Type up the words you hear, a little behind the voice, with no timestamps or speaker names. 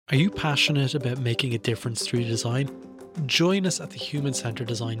Are you passionate about making a difference through design? Join us at the Human Centred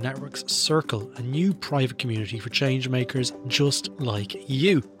Design Network's Circle, a new private community for change makers just like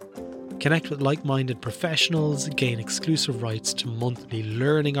you. Connect with like-minded professionals, gain exclusive rights to monthly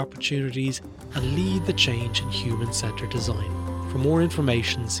learning opportunities, and lead the change in human-centred design. For more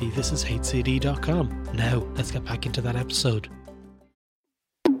information, see thisishcd.com. Now, let's get back into that episode.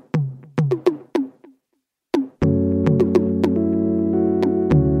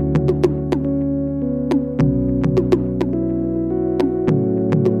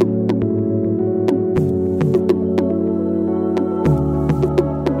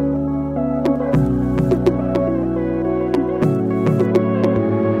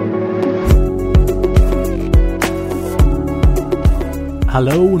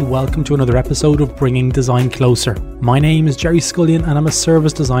 Hello and welcome to another episode of Bringing Design Closer. My name is Jerry Scullion and I'm a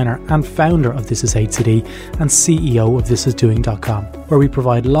service designer and founder of This Is HCD and CEO of thisisdoing.com, where we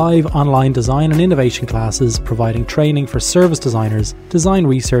provide live online design and innovation classes, providing training for service designers, design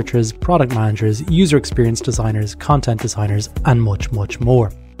researchers, product managers, user experience designers, content designers, and much, much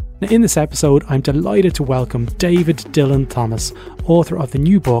more. Now, in this episode, I'm delighted to welcome David Dylan Thomas, author of the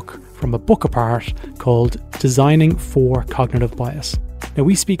new book From a Book Apart called Designing for Cognitive Bias. Now,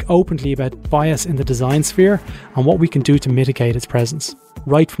 we speak openly about bias in the design sphere and what we can do to mitigate its presence,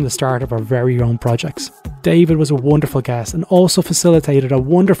 right from the start of our very own projects. David was a wonderful guest and also facilitated a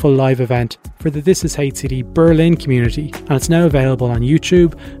wonderful live event for the This Is HCD Berlin community, and it's now available on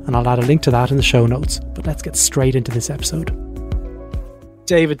YouTube, and I'll add a link to that in the show notes. But let's get straight into this episode.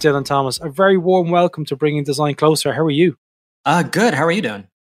 David Dylan Thomas, a very warm welcome to Bringing Design Closer. How are you? Good. How are you doing?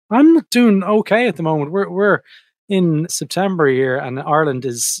 I'm doing okay at the moment. We're in September here, and Ireland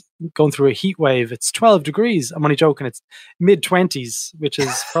is going through a heat wave. It's 12 degrees. I'm only joking. It's mid-20s, which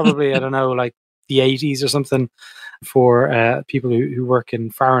is probably, I don't know, like the 80s or something for people who work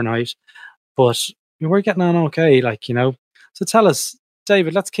in Fahrenheit. But we're getting on okay, So tell us,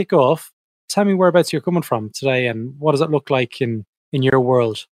 David, let's kick off. Tell me whereabouts you're coming from today and what does it look like in your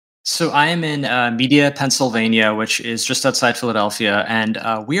world? So I am in Media, Pennsylvania, which is just outside Philadelphia, and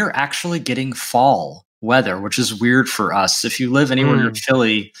we are actually getting fall weather, which is weird for us. If you live anywhere near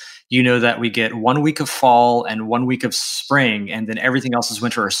Philly, you know that we get 1 week of fall and 1 week of spring, and then everything else is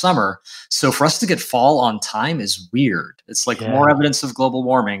winter or summer. So for us to get fall on time is weird. It's like more evidence of global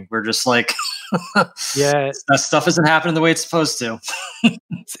warming. We're just like, that stuff isn't happening the way it's supposed to.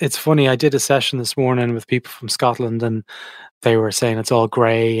 It's funny. I did a session this morning with people from Scotland, and they were saying it's all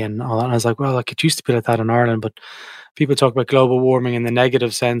grey and all that. And I was like, well, it used to be like that in Ireland, but people talk about global warming in the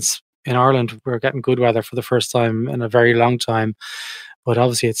negative sense. In Ireland, we're getting good weather for the first time in a very long time, but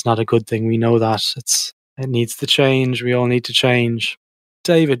obviously it's not a good thing. We know that it needs to change. We all need to change.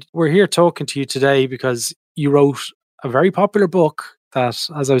 David, we're here talking to you today because you wrote a very popular book that,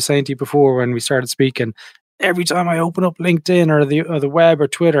 as I was saying to you before when we started speaking, every time I open up LinkedIn or the web or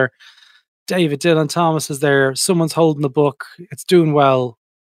Twitter, David Dylan Thomas is there. Someone's holding the book. It's doing well.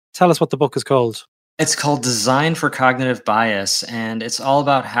 Tell us what the book is called. It's called Design for Cognitive Bias, and it's all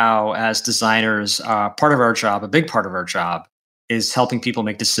about how, as designers, part of our job, a big part of our job, is helping people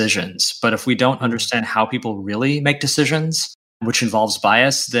make decisions. But if we don't understand how people really make decisions, which involves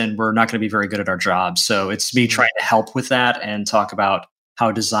bias, then we're not going to be very good at our job. So it's me trying to help with that and talk about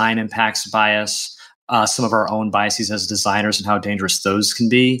how design impacts bias, some of our own biases as designers and how dangerous those can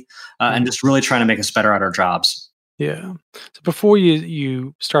be, and just really trying to make us better at our jobs. Yeah. So before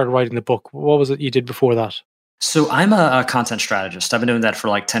you started writing the book, what was it you did before that? So I'm a content strategist. I've been doing that for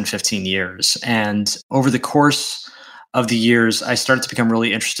like 10, 15 years. And over the course of the years, I started to become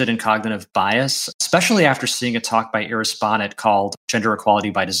really interested in cognitive bias, especially after seeing a talk by Iris Bohnet called Gender Equality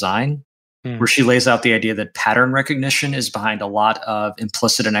by Design, where she lays out the idea that pattern recognition is behind a lot of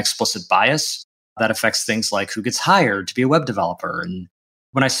implicit and explicit bias that affects things like who gets hired to be a web developer. And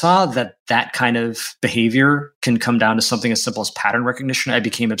when I saw that kind of behavior can come down to something as simple as pattern recognition, I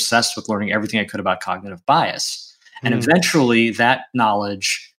became obsessed with learning everything I could about cognitive bias. And eventually that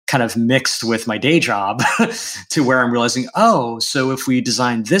knowledge kind of mixed with my day job to where I'm realizing, so if we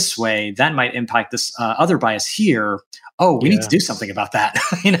design this way, that might impact this other bias here. We need to do something about that.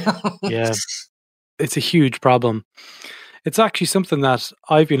 Yeah, it's a huge problem. It's actually something that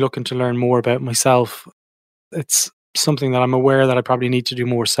I've been looking to learn more about myself. It's something that I'm aware that I probably need to do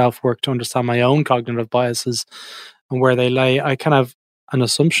more self-work to understand my own cognitive biases and where they lay. I kind of have an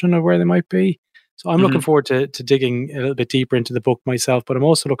assumption of where they might be. So I'm looking forward to digging a little bit deeper into the book myself, but I'm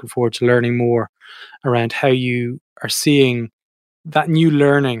also looking forward to learning more around how you are seeing that new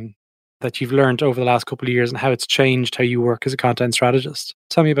learning that you've learned over the last couple of years and how it's changed how you work as a content strategist.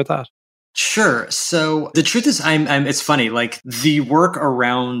 Tell me about that. Sure. So the truth is, it's funny. Like the work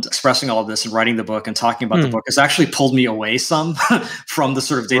around expressing all of this and writing the book and talking about the Hmm. book has actually pulled me away some from the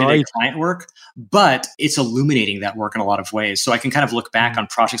sort of day to day Right. client work, but it's illuminating that work in a lot of ways. So I can kind of look back Mm. on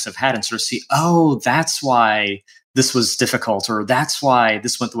projects I've had and sort of see, oh, that's why this was difficult, or that's why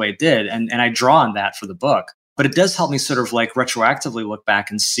this went the way it did. And I draw on that for the book. But it does help me sort of like retroactively look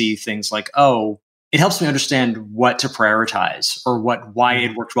back and see things like, oh, it helps me understand what to prioritize or why Mm.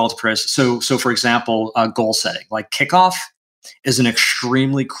 it worked well to prioritize. So for example, goal setting, like kickoff is an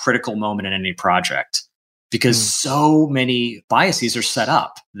extremely critical moment in any project because Mm. so many biases are set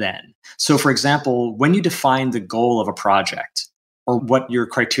up then. So for example, when you define the goal of a project or what your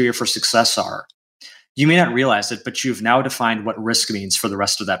criteria for success are, you may not realize it, but you've now defined what risk means for the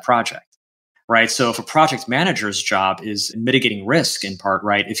rest of that project. Right. So if a project manager's job is mitigating risk in part,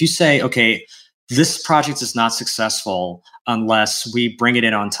 right? If you say, okay, this project is not successful unless we bring it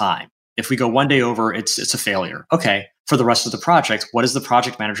in on time. If we go one day over, it's a failure. Okay. For the rest of the project, what is the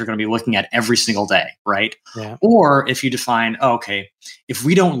project manager going to be looking at every single day? Right. Yeah. Or if you define, oh, okay, if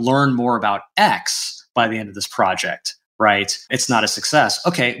we don't learn more about X by the end of this project, right, it's not a success.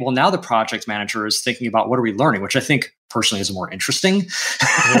 Okay, well, now the project manager is thinking about what are we learning, which I think personally is more interesting,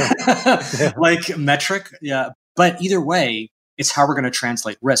 Yeah. Yeah. like metric. Yeah. But either way, it's how we're going to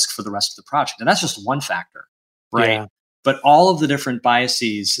translate risk for the rest of the project. And that's just one factor, right? Yeah. But all of the different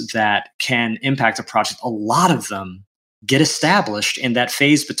biases that can impact a project, a lot of them get established in that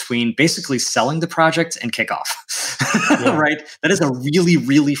phase between basically selling the project and kickoff, Yeah. right? That is a really,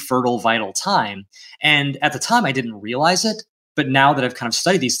 really fertile, vital time. And at the time, I didn't realize it. But now that I've kind of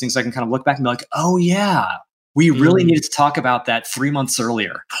studied these things, I can kind of look back and be like, oh, yeah, we really Mm. needed to talk about that 3 months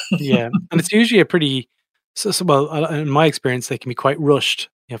earlier. Yeah. And it's usually a pretty, well, in my experience, they can be quite rushed.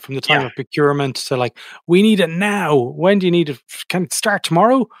 From the time Yeah. of procurement to like, we need it now. When do you need it? Can it start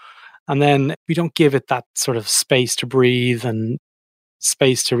tomorrow? And then we don't give it that sort of space to breathe and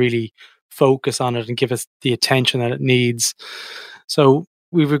space to really focus on it and give us the attention that it needs. So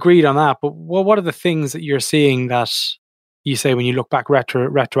we've agreed on that. But what are the things that you're seeing that you say when you look back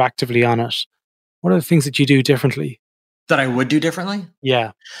retroactively on it? What are the things that you do differently? That I would do differently?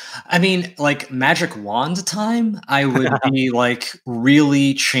 Yeah. I mean, like magic wand time, I would be like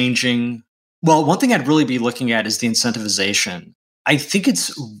really changing. Well, one thing I'd really be looking at is the incentivization. I think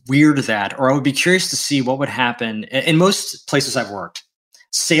it's weird that, or I would be curious to see what would happen in most places I've worked.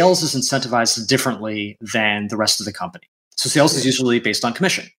 Sales is incentivized differently than the rest of the company. So sales is Yeah. usually based on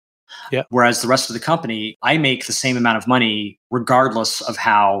commission. Yeah. Whereas the rest of the company, I make the same amount of money regardless of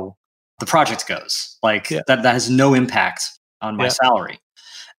how the project goes. Like Yeah. that has no impact on my Yeah. salary.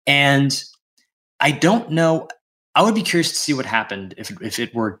 And I don't know. I would be curious to see what happened if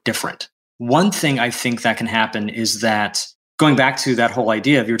it were different. One thing I think that can happen is that going back to that whole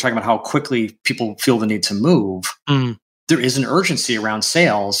idea of you were talking about how quickly people feel the need to move, Mm. there is an urgency around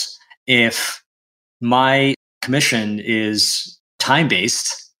sales. If my commission is time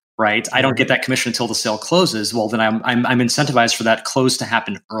based, right? I don't Yeah. get that commission until the sale closes. Well, then I'm incentivized for that close to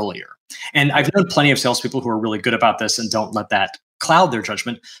happen earlier. And I've known plenty of salespeople who are really good about this and don't let that cloud their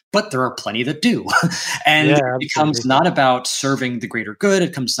judgment, but there are plenty that do. And Yeah, it absolutely. becomes not about serving the greater good.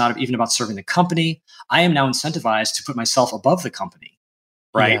 It comes not even about serving the company. I am now incentivized to put myself above the company,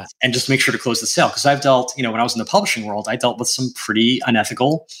 right? Yeah. And just make sure to close the sale. Because I've dealt, when I was in the publishing world, I dealt with some pretty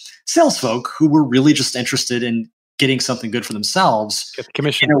unethical sales folk who were really just interested in getting something good for themselves Get the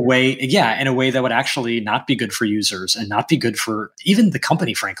commission. in a way, in a way that would actually not be good for users and not be good for even the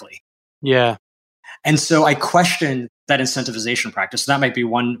company, frankly. Yeah. And so I question that incentivization practice. That might be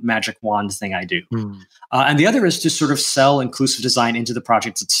one magic wand thing I do. Mm. And the other is to sort of sell inclusive design into the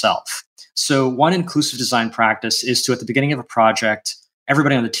project itself. So one inclusive design practice is to, at the beginning of a project,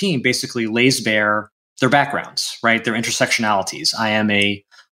 everybody on the team basically lays bare their backgrounds, right? Their intersectionalities. I am a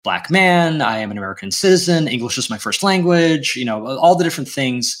Black man. I am an American citizen. English is my first language. All the different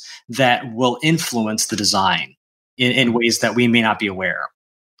things that will influence the design in ways that we may not be aware.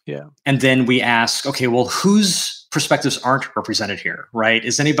 Yeah. And then we ask, okay, well, whose perspectives aren't represented here, right?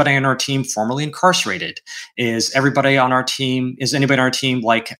 Is anybody on our team formerly incarcerated? Is anybody on our team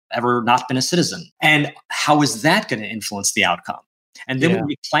like ever not been a citizen? And how is that going to influence the outcome? And then we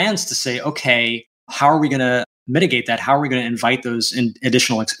make plans to say, okay, how are we going to mitigate that? How are we going to invite those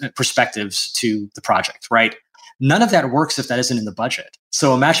additional perspectives to the project, right? None of that works if that isn't in the budget.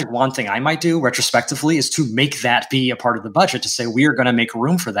 So a magic wand thing I might do retrospectively is to make that be a part of the budget, to say we are going to make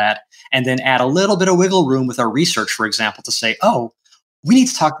room for that, and then add a little bit of wiggle room with our research, for example, to say, oh, we need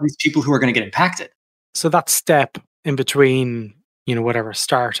to talk to these people who are going to get impacted. So that step in between, whatever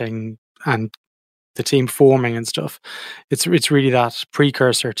starting and the team forming and stuff, it's really that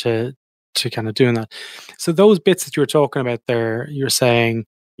precursor to to kind of doing that. So those bits that you were talking about there, you're saying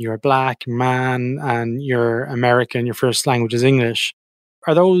you're a black man and you're American, your first language is English.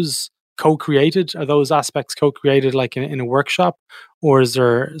 Are those co-created? Are those aspects co-created like in a workshop? Or is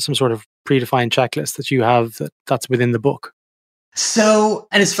there some sort of predefined checklist that you have that's within the book? So,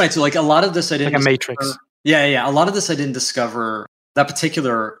 and it's fine. So like a lot of this I didn't like a matrix. Yeah. A lot of this I didn't discover. That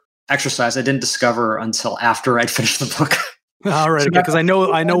particular exercise I didn't discover until after I'd finished the book. All right, because I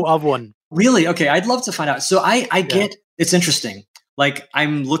know of one. Really? Okay, I'd love to find out. So I get, it's interesting. Like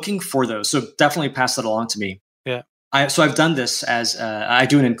I'm looking for those. So definitely pass that along to me. Yeah. So I've done this as I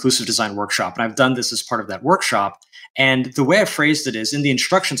do an inclusive design workshop, and I've done this as part of that workshop. And the way I phrased it is in the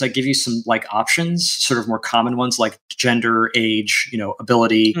instructions, I give you some like options, sort of more common ones like gender, age,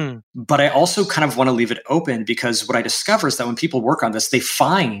 ability. But I also kind of want to leave it open because what I discover is that when people work on this, they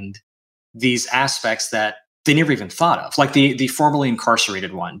find these aspects that they never even thought of, like the formerly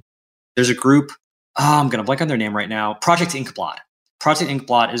incarcerated one. There's a group, I'm going to blank on their name right now, Project Inkblot. Project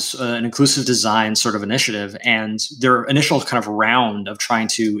Inkblot is an inclusive design sort of initiative, and their initial kind of round of trying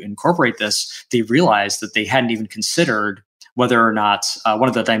to incorporate this, they realized that they hadn't even considered whether or not one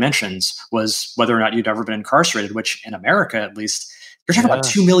of the dimensions was whether or not you'd ever been incarcerated, which in America, at least, you're talking about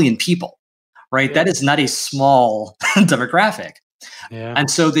 2 million people, right? Yeah. That is not a small demographic. Yeah. And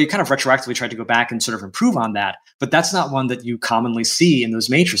so they kind of retroactively tried to go back and sort of improve on that, but that's not one that you commonly see in those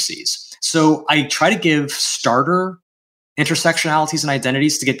matrices. So I try to give starter intersectionalities and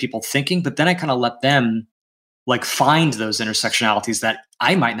identities to get people thinking, but then I kind of let them like find those intersectionalities that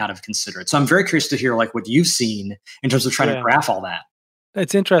I might not have considered. So I'm very curious to hear like what you've seen in terms of trying to graph all that.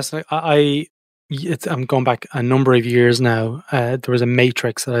 It's interesting. I'm going back a number of years now. There was a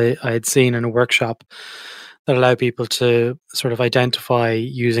matrix that I had seen in a workshop that allowed people to sort of identify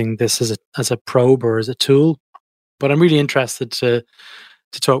using this as a probe or as a tool. But I'm really interested to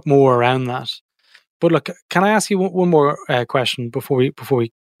talk more around that. But look, can I ask you one more question before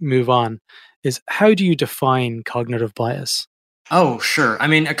we move on? Is how do you define cognitive bias? Oh, sure. I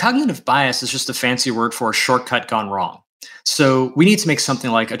mean, a cognitive bias is just a fancy word for a shortcut gone wrong. So we need to make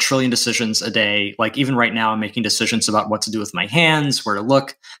something like 1 trillion decisions a day. Like even right now, I'm making decisions about what to do with my hands, where to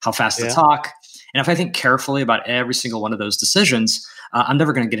look, how fast to talk. And if I think carefully about every single one of those decisions, I'm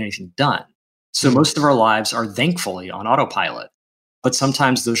never going to get anything done. So most of our lives are thankfully on autopilot. But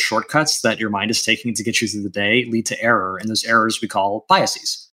sometimes those shortcuts that your mind is taking to get you through the day lead to error. And those errors we call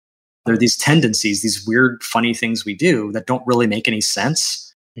biases. They're these tendencies, these weird, funny things we do that don't really make any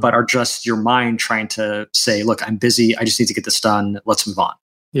sense, but are just your mind trying to say, look, I'm busy. I just need to get this done. Let's move on.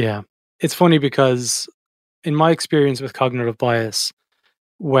 Yeah. It's funny because in my experience with cognitive bias,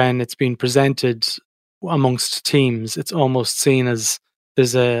 when it's been presented amongst teams, it's almost seen as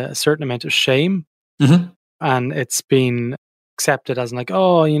there's a certain amount of shame. And it's been accepted as like,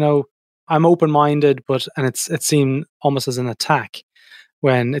 oh, I'm open-minded, and it's seen almost as an attack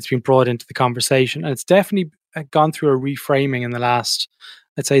when it's been brought into the conversation. And it's definitely gone through a reframing in the last,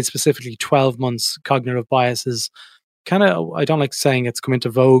 I'd say specifically 12 months. Cognitive bias is kind of, I don't like saying it's come into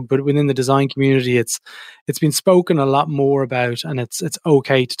vogue, but within the design community, it's been spoken a lot more about, and it's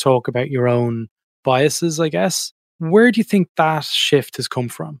okay to talk about your own biases, I guess. Where do you think that shift has come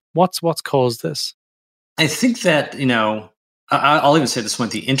from? What's caused this? I think that, I'll even say this one,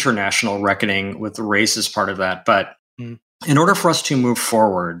 the international reckoning with race is part of that. But in order for us to move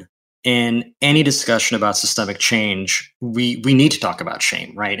forward in any discussion about systemic change, we need to talk about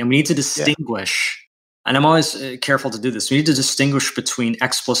shame, right? And we need to distinguish, and I'm always careful to do this, we need to distinguish between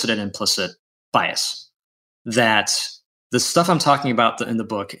explicit and implicit bias. That the stuff I'm talking about in the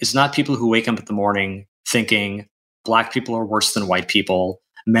book is not people who wake up in the morning thinking Black people are worse than white people,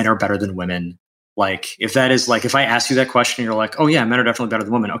 men are better than women. Like, if that is like, if I ask you that question, you're like, oh yeah, men are definitely better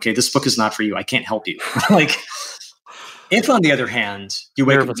than women. Okay, this book is not for you. I can't help you. Like, if on the other hand, you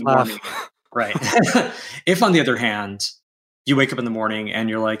wake up in the morning, right? If on the other hand, you wake up in the morning and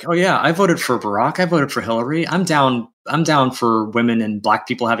you're like, oh yeah, I voted for Barack. I voted for Hillary. I'm down for women and Black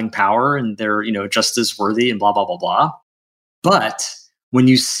people having power and they're, just as worthy and blah, blah, blah, blah. But when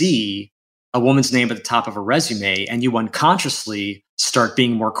you see a woman's name at the top of a resume and you unconsciously start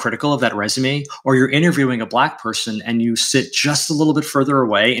being more critical of that resume, or you're interviewing a Black person and you sit just a little bit further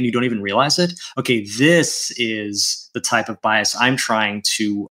away and you don't even realize it. Okay, this is the type of bias I'm trying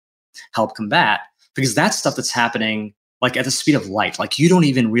to help combat, because that's stuff that's happening like at the speed of light. Like you don't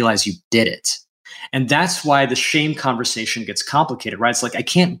even realize you did it. And that's why the shame conversation gets complicated, right? It's like, I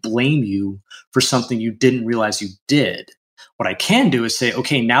can't blame you for something you didn't realize you did. What I can do is say,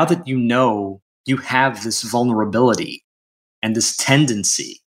 okay, now that you know you have this vulnerability and this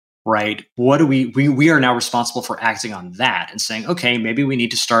tendency, right? What do we are now responsible for acting on that and saying, okay, maybe we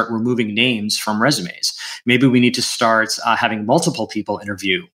need to start removing names from resumes. Maybe we need to start having multiple people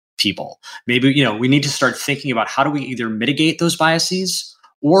interview people. Maybe, we need to start thinking about how do we either mitigate those biases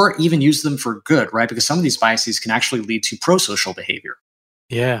or even use them for good, right? Because some of these biases can actually lead to pro-social behavior.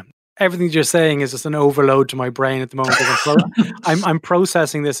 Yeah. Everything you're saying is just an overload to my brain at the moment. I'm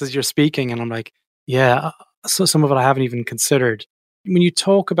processing this as you're speaking, and I'm like, yeah, so some of it I haven't even considered. When you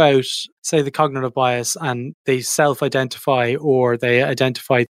talk about, say, the cognitive bias and they self-identify or they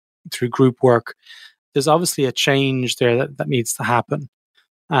identify through group work, there's obviously a change there that needs to happen.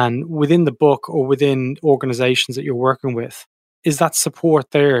 And within the book or within organizations that you're working with, is that support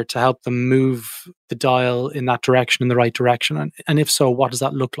there to help them move the dial in that direction, in the right direction? And if so, what does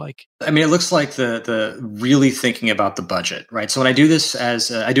that look like? I mean, it looks like the really thinking about the budget, right? So when I do this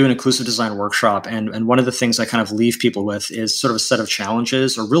I do an inclusive design workshop, and one of the things I kind of leave people with is sort of a set of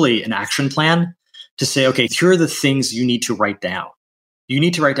challenges or really an action plan to say, okay, here are the things you need to write down. You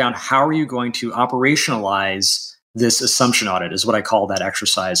need to write down how are you going to operationalize this assumption audit is what I call that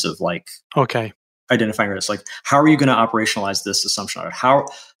exercise of identifying risks. Like, how are you going to operationalize this assumption audit?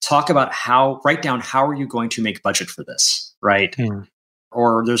 Write down how are you going to make budget for this, right?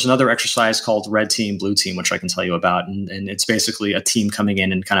 Or there's another exercise called red team, blue team, which I can tell you about. And it's basically a team coming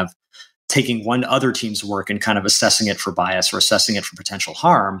in and kind of taking one other team's work and kind of assessing it for bias or assessing it for potential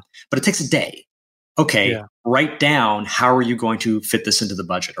harm. But it takes a day. Okay, write down how are you going to fit this into the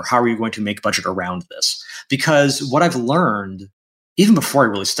budget, or how are you going to make budget around this? Because what I've learned, even before I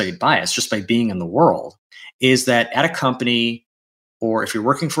really studied bias, just by being in the world, is that at a company, or if you're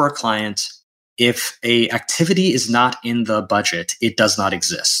working for a client, if a activity is not in the budget, it does not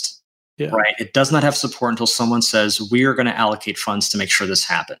exist, right? It does not have support until someone says, we are going to allocate funds to make sure this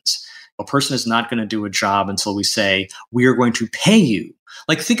happens. A person is not going to do a job until we say, we are going to pay you.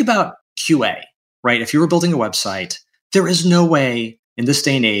 Like, think about QA, right? If you were building a website, there is no way in this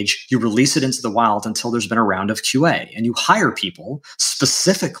day and age, you release it into the wild until there's been a round of QA, and you hire people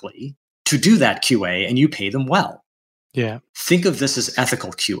specifically to do that QA and you pay them well. Yeah. Think of this as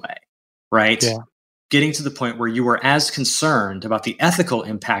ethical QA, right? Yeah. Getting to the point where you are as concerned about the ethical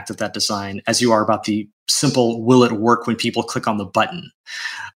impact of that design as you are about the simple, will it work when people click on the button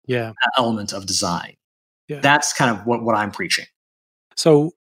element of design. Yeah. That's kind of what I'm preaching.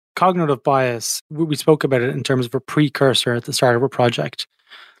 So cognitive bias, we spoke about it in terms of a precursor at the start of a project,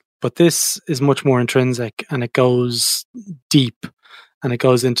 but this is much more intrinsic, and it goes deep, and it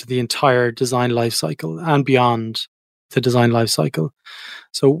goes into the entire design lifecycle and beyond the design lifecycle.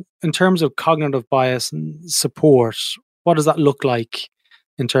 So in terms of cognitive bias and support, what does that look like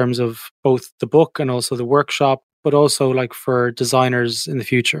in terms of both the book and also the workshop, but also like for designers in the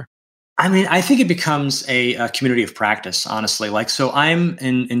future? I mean, I think it becomes a community of practice, honestly. Like, so I'm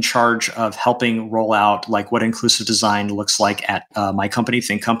in charge of helping roll out like what inclusive design looks like at my company,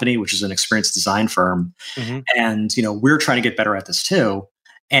 Think Company, which is an experienced design firm. Mm-hmm. And, we're trying to get better at this too.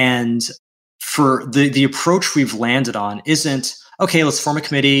 And for the approach we've landed on isn't, okay, let's form a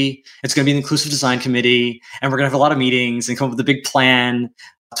committee. It's going to be an inclusive design committee, and we're going to have a lot of meetings and come up with a big plan,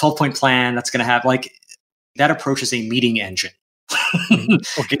 a 12-point plan that's going to have that approach is a meeting engine.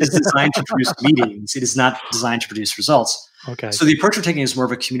 Okay. It is designed to produce meetings. It is not designed to produce results. Okay. So the approach we're taking is more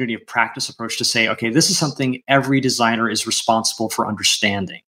of a community of practice approach to say, okay, this is something every designer is responsible for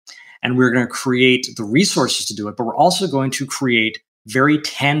understanding. And we're going to create the resources to do it, but we're also going to create very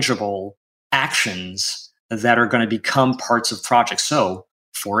tangible actions that are going to become parts of projects. So,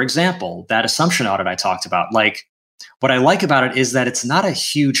 for example, that assumption audit I talked about, like, what I like about it is that it's not a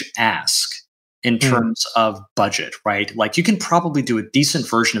huge ask in terms of budget, right? Like, you can probably do a decent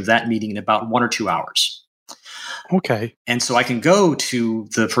version of that meeting in about 1 or 2 hours. Okay. And so I can go to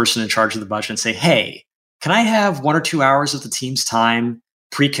the person in charge of the budget and say, hey, can I have 1 or 2 hours of the team's time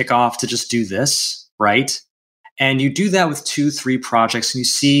pre-kickoff to just do this, right? And you do that with 2-3 projects and you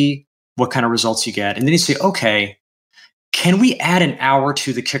see what kind of results you get. And then you say, okay, can we add an hour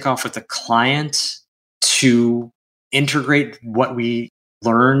to the kickoff with the client to integrate what we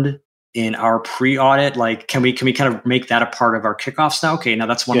learned in our pre-audit? Like, can we kind of make that a part of our kickoffs now? Okay, now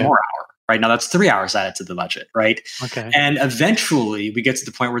that's one more hour, right? Now that's 3 hours added to the budget, right? Okay. And eventually we get to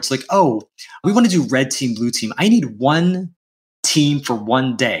the point where it's like, oh, we want to do red team, blue team. I need one team for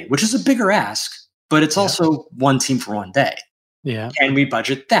one day, which is a bigger ask, but it's also one team for one day. Yeah. Can we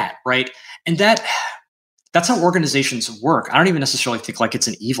budget that, right? And that's how organizations work. I don't even necessarily think like it's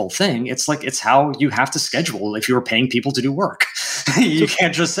an evil thing. It's like, it's how you have to schedule if you're paying people to do work. You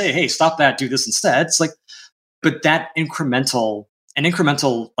can't just say, hey, stop that, do this instead. It's like, but that incremental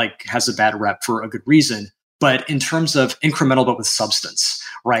like has a bad rep for a good reason. but in terms of incremental, but with substance,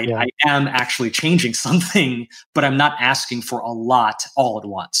 right? Yeah. I am actually changing something, but I'm not asking for a lot all at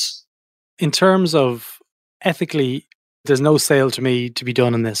once. In terms of ethically, there's no sale to me to be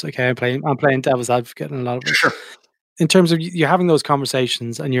done in this. Okay, I'm playing devil's advocate in a lot of it. Sure. In terms of you're having those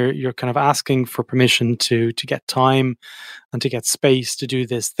conversations and you're kind of asking for permission to get time and to get space to do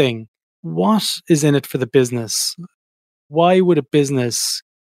this thing. What is in it for the business? Why would a business?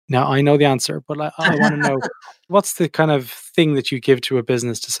 Now I know the answer, but I want to know what's the kind of thing that you give to a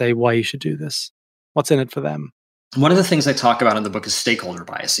business to say why you should do this. What's in it for them? One of the things I talk about in the book is stakeholder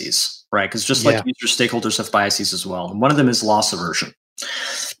biases, right? Because just like user stakeholders have biases as well. And one of them is loss aversion.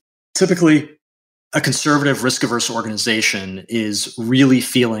 Typically, a conservative, risk-averse organization is really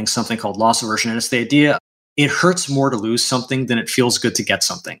feeling something called loss aversion. And it's the idea it hurts more to lose something than it feels good to get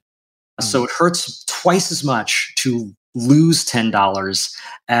something. So it hurts twice as much to lose $10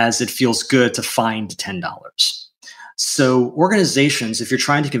 as it feels good to find $10. So organizations, if you're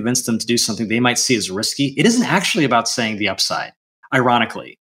trying to convince them to do something they might see as risky, it isn't actually about saying the upside,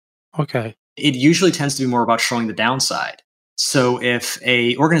 ironically. Okay. It usually tends to be more about showing the downside. So if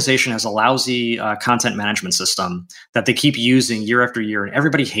a organization has a lousy content management system that they keep using year after year and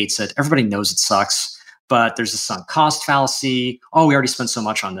everybody hates it, everybody knows it sucks, but there's a sunk cost fallacy. Oh, we already spent so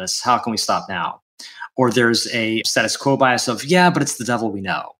much on this. How can we stop now? Or there's a status quo bias of, yeah, but it's the devil we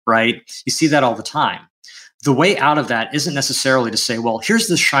know, right? You see that all the time. The way out of that isn't necessarily to say, well, here's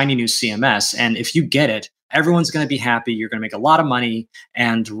this shiny new CMS. And if you get it, everyone's going to be happy. You're going to make a lot of money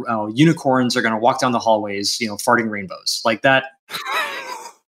and unicorns are going to walk down the hallways, farting rainbows like that.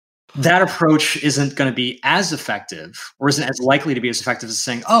 That approach isn't going to be as effective or isn't as likely to be as effective as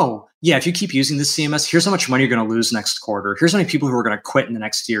saying, oh, yeah, if you keep using this CMS, here's how much money you're going to lose next quarter. Here's how many people who are going to quit in the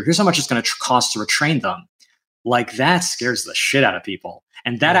next year. Here's how much it's going to cost to retrain them. Like that scares the shit out of people.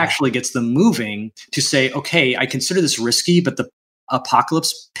 And that actually gets them moving to say, okay, I consider this risky, but the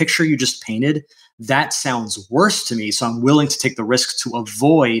apocalypse picture you just painted, that sounds worse to me. So I'm willing to take the risk to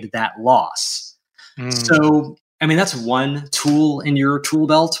avoid that loss. So, I mean, that's one tool in your tool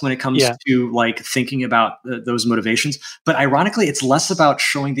belt when it comes to like thinking about those motivations. But ironically, it's less about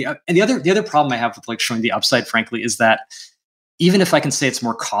showing and the other problem I have with like showing the upside, frankly, is that even if I can say it's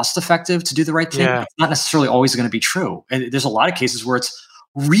more cost effective to do the right thing, it's not necessarily always going to be true. And there's a lot of cases where it's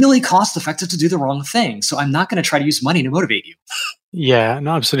really cost effective to do the wrong thing. So I'm not going to try to use money to motivate you. Yeah,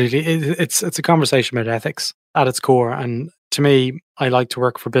 no, absolutely. It's a conversation about ethics at its core. And to me, I like to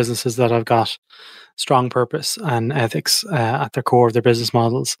work for businesses that have got strong purpose and ethics at their core of their business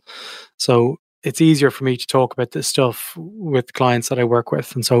models. So it's easier for me to talk about this stuff with clients that I work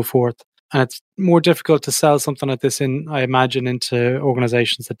with and so forth. And it's more difficult to sell something like this I imagine, into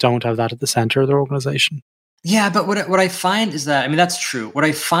organizations that don't have that at the center of their organization. Yeah, but what I find is that, I mean, that's true. What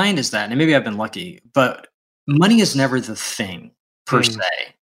I find is that, and maybe I've been lucky, but money is never the thing per se.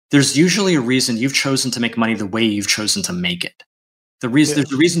 There's usually a reason you've chosen to make money the way you've chosen to make it.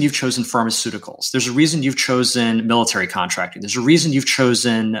 There's a reason you've chosen pharmaceuticals. There's a reason you've chosen military contracting. There's a reason you've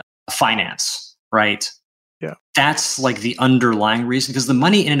chosen finance, right? Yeah. That's like the underlying reason, because the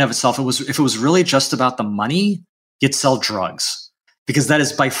money in and of itself, if it was really just about the money, you'd sell drugs, because that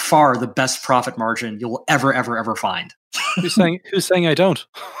is by far the best profit margin you'll ever find. Who's saying I don't?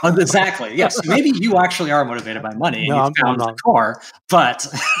 Exactly. Yes. Maybe you actually are motivated by money. No, and you found I'm the core, but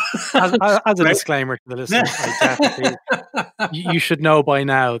as a disclaimer to the listeners, I definitely, you should know by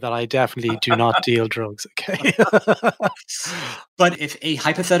now that I definitely do not deal drugs. Okay. But if a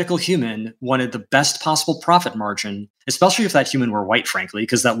hypothetical human wanted the best possible profit margin, especially if that human were white, frankly,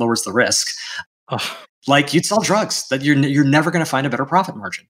 because that lowers the risk, like you'd sell drugs. That you're never going to find a better profit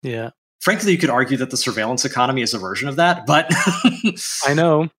margin. Yeah. Frankly, you could argue that the surveillance economy is a version of that, but I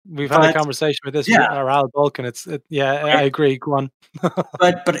know we've had a conversation with this with Al Balkin. I agree. Go on.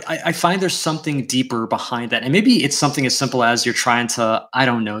 but I find there's something deeper behind that, and maybe it's something as simple as you're trying to, I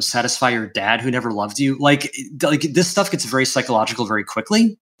don't know, satisfy your dad who never loved you. Like this stuff gets very psychological very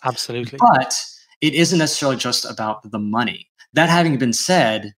quickly. Absolutely. But it isn't necessarily just about the money. That having been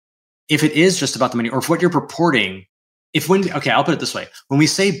said, if it is just about the money, or if what you're purporting. I'll put it this way. When we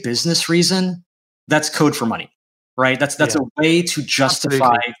say business reason, that's code for money, right? That's a way to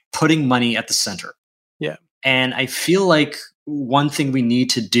justify putting money at the center. Yeah. And I feel like one thing we need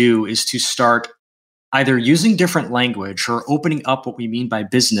to do is to start either using different language or opening up what we mean by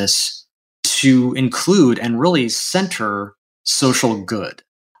business to include and really center social good.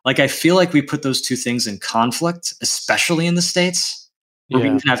 Like, I feel like we put those two things in conflict, especially in the States. Where we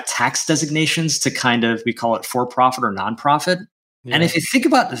even have tax designations to kind of, we call it for-profit or non-profit. Yeah. And if you think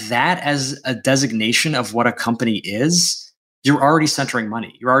about that as a designation of what a company is, you're already centering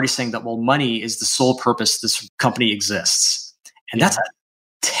money. You're already saying that, well, money is the sole purpose this company exists. And that's a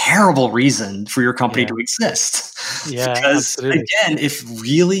terrible reason for your company to exist. Yeah, Because absolutely. again, if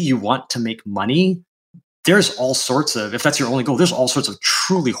really you want to make money, there's all sorts of, if that's your only goal, there's all sorts of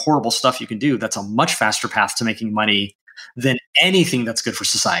truly horrible stuff you can do that's a much faster path to making money than anything that's good for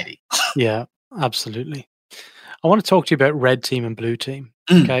society. Yeah, absolutely. I want to talk to you about Red Team and Blue Team.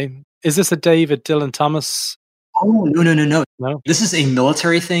 Okay. Is this a David Dylan Thomas? Oh, no. No? This is a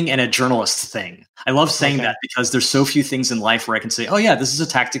military thing and a journalist thing. I love saying that because there's so few things in life where I can say, oh, yeah, this is a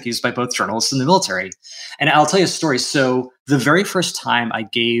tactic used by both journalists and the military. And I'll tell you a story. So the very first time I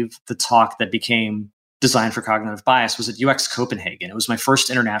gave the talk that became Design for Cognitive Bias was at UX Copenhagen. It was my first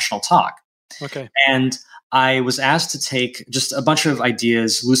international talk. Okay. And I was asked to take just a bunch of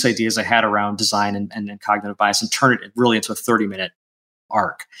ideas, loose ideas I had around design and cognitive bias, and turn it really into a 30-minute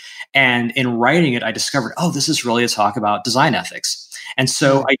arc. And in writing it, I discovered, oh, this is really a talk about design ethics. And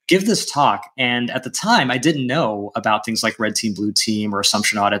so I give this talk, and at the time, I didn't know about things like red team, blue team, or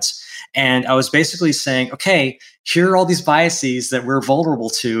assumption audits. And I was basically saying, okay, here are all these biases that we're vulnerable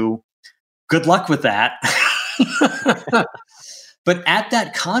to. Good luck with that. But at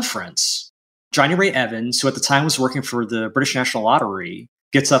that conference, Johnny Ray Evans, who at the time was working for the British National Lottery,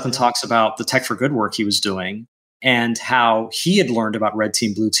 gets up and talks about the Tech for Good work he was doing and how he had learned about red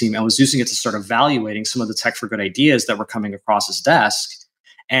team, blue team, and was using it to start evaluating some of the Tech for Good ideas that were coming across his desk.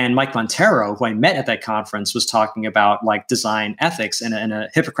 And Mike Montero, who I met at that conference, was talking about like design ethics and a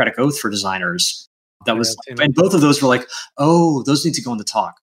Hippocratic oath for designers. That was, and both of those were like, oh, those need to go in the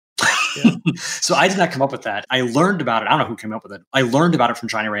talk. Yeah. So I did not come up with that. I learned about it. I don't know who came up with it. I learned about it from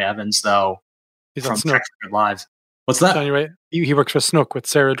Johnny Ray Evans, though. He's from Tech for Good Live. What's that? Johnny Ray. He works for Snook with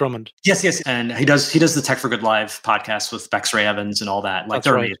Sarah Drummond. Yes, and he does the Tech for Good Live podcast with Bex Ray Evans and all that. Like,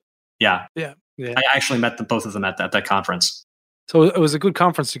 that's right. Yeah. I actually met both of them at that conference. So it was a good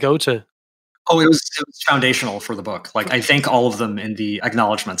conference to go to. Oh, it was foundational for the book. Like, I thank all of them in the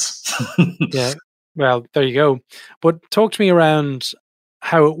acknowledgments. Yeah. Well, there you go. But talk to me around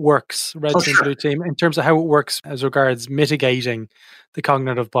how it works, red team, blue team, in terms of how it works as regards mitigating the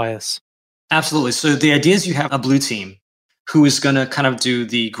cognitive bias. Absolutely. So the idea is you have a blue team who is going to kind of do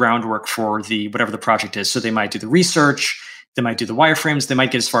the groundwork for the whatever the project is. So they might do the research, they might do the wireframes, they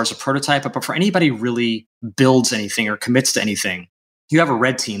might get as far as a prototype. But before anybody really builds anything or commits to anything, you have a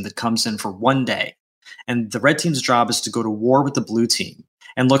red team that comes in for one day. And the red team's job is to go to war with the blue team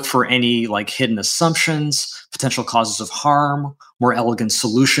and look for any like hidden assumptions, potential causes of harm, more elegant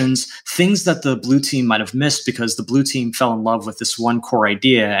solutions, things that the blue team might have missed because the blue team fell in love with this one core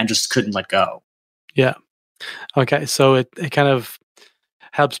idea and just couldn't let go. Yeah. Okay. So it kind of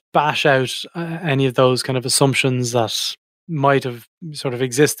helps bash out any of those kind of assumptions that might have sort of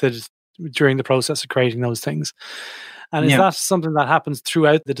existed during the process of creating those things. And is that something that happens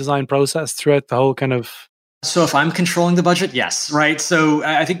throughout the design process, throughout the whole kind of... So if I'm controlling the budget, yes, right? So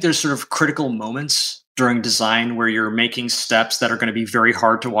I think there's sort of critical moments during design where you're making steps that are going to be very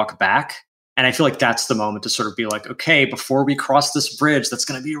hard to walk back. And I feel like that's the moment to sort of be like, okay, before we cross this bridge, that's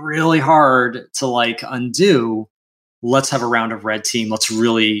going to be really hard to like undo. Let's have a round of red team. Let's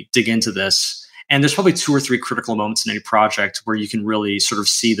really dig into this. And there's probably 2 or 3 critical moments in any project where you can really sort of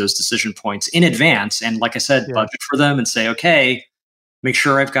see those decision points in advance. And like I said, budget for them and say, okay, make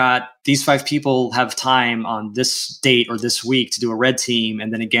sure I've got these 5 people have time on this date or this week to do a red team.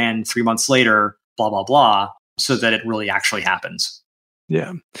 And then again, 3 months later, blah, blah, blah, so that it really actually happens.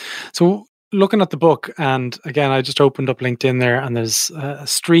 Yeah. So looking at the book, and again, I just opened up LinkedIn there, and there's a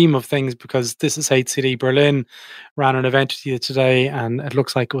stream of things because This Is HCD Berlin ran an event with you today, and it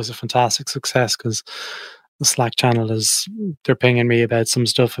looks like it was a fantastic success because the Slack channel they're pinging me about some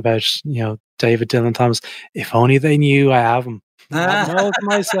stuff about, David Dylan Thomas. If only they knew I have him. I have all to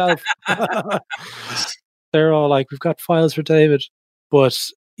myself. They're all like, we've got files for David. But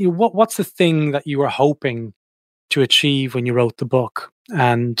what's the thing that you were hoping to achieve when you wrote the book?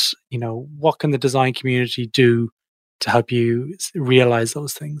 And, what can the design community do to help you realize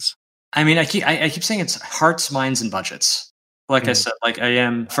those things? I mean, I keep saying it's hearts, minds, and budgets. Like I said, like I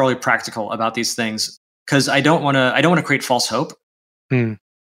am fairly practical about these things because I don't want to create false hope.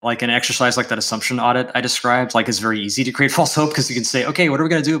 Like an exercise like that assumption audit I described, like it's very easy to create false hope because you can say, okay, what are we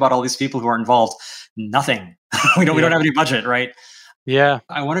going to do about all these people who are involved? Nothing. we don't have any budget, right? Yeah.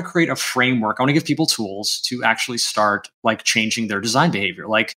 I want to create a framework. I want to give people tools to actually start like changing their design behavior.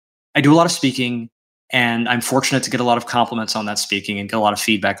 Like I do a lot of speaking and I'm fortunate to get a lot of compliments on that speaking and get a lot of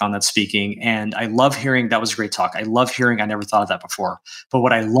feedback on that speaking. And I love hearing that was a great talk. I love hearing I never thought of that before. But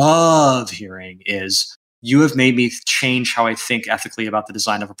what I love hearing is you have made me change how I think ethically about the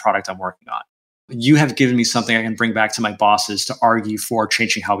design of a product I'm working on. you have given me something I can bring back to my bosses to argue for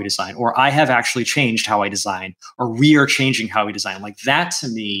changing how we design, or I have actually changed how I design, or we are changing how we design. Like that to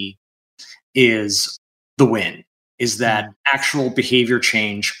me is the win, is that actual behavior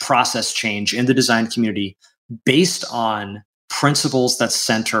change, process change in the design community based on principles that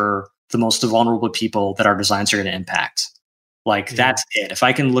center the most vulnerable people that our designs are going to impact. Like that's it. If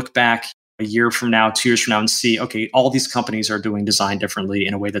I can look back a year from now, 2 years from now and see, okay, all these companies are doing design differently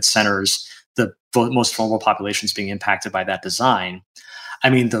in a way that centers the most vulnerable populations being impacted by that design. I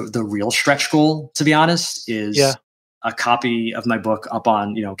mean, the real stretch goal, to be honest, is a copy of my book up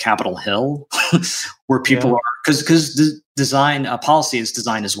on, Capitol Hill, where people are, because design policy is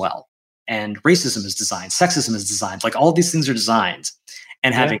designed as well. And racism is designed, sexism is designed, like all these things are designed.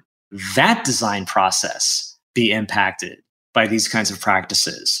 And having that design process be impacted by these kinds of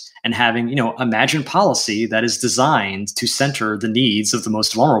practices, and having, imagine policy that is designed to center the needs of the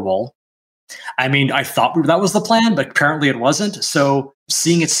most vulnerable. I mean, I thought that was the plan, but apparently it wasn't. So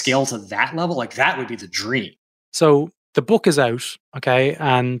seeing it scale to that level, like that would be the dream. So the book is out, okay,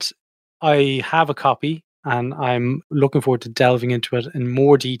 and I have a copy, and I'm looking forward to delving into it in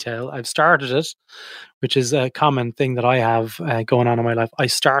more detail. I've started it, which is a common thing that I have going on in my life. I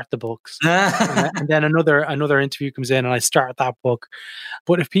start the books, and then another interview comes in, and I start that book.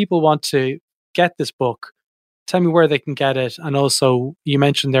 But if people want to get this book, tell me where they can get it. And also, you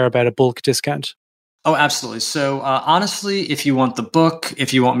mentioned there about a bulk discount. Oh, absolutely. So honestly, if you want the book,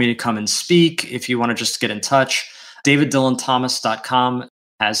 if you want me to come and speak, if you want to just get in touch, daviddylan-thomas.com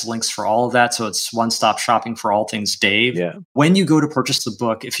has links for all of that. So it's one-stop shopping for all things Dave. Yeah. When you go to purchase the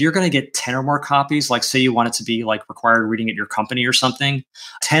book, if you're going to get 10 or more copies, like say you want it to be like required reading at your company or something,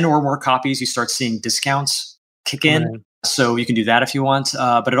 10 or more copies, you start seeing discounts kick in. Right. So you can do that if you want.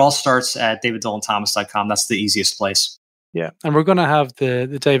 But it all starts at daviddylan-thomas.com. That's the easiest place. Yeah. And we're going to have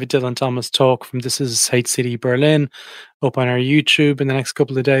the David Dylan Thomas talk from This Is Hate City Berlin up on our YouTube in the next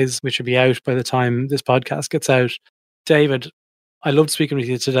couple of days, which will be out by the time this podcast gets out. David, I loved speaking with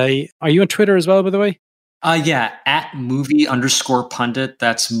you today. Are you on Twitter as well, by the way? Yeah, at movie_pundit.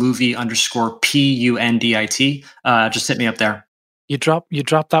 That's movie_PUNDIT. Just hit me up there. You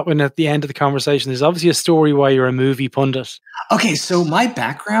dropped that one at the end of the conversation. There's obviously a story why you're a movie pundit. Okay, so my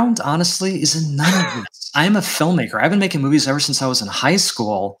background, honestly, is in none of this. I'm a filmmaker. I've been making movies ever since I was in high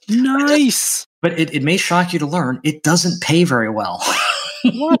school. Nice. But it may shock you to learn, it doesn't pay very well.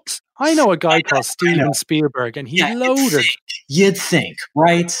 What? I know a guy called Steven Spielberg, and he's loaded. You'd think,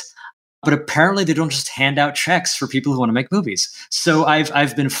 right? But apparently they don't just hand out checks for people who want to make movies. So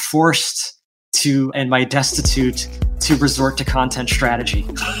I've been forced to, and my destitute, to resort to content strategy.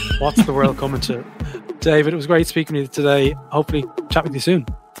 What's the world coming to? David, it was great speaking to you today. Hopefully chat with you soon.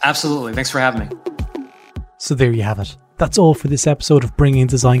 Absolutely. Thanks for having me. So there you have it. That's all for this episode of Bringing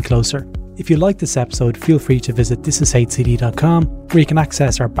Design Closer. If you like this episode, feel free to visit thisishatecd.com, where you can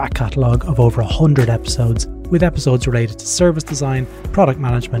access our back catalogue of over 100 episodes, with episodes related to service design, product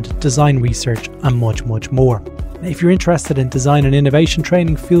management, design research, and much, much more. Now, if you're interested in design and innovation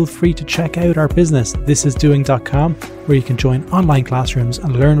training, feel free to check out our business, thisisdoing.com, where you can join online classrooms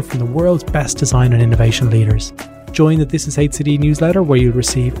and learn from the world's best design and innovation leaders. Join the This Is Hate City newsletter, where you'll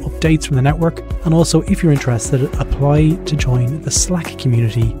receive updates from the network, and also, if you're interested, apply to join the Slack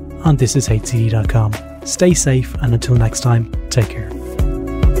community on thisishatecd.com. Stay safe, and until next time, take care.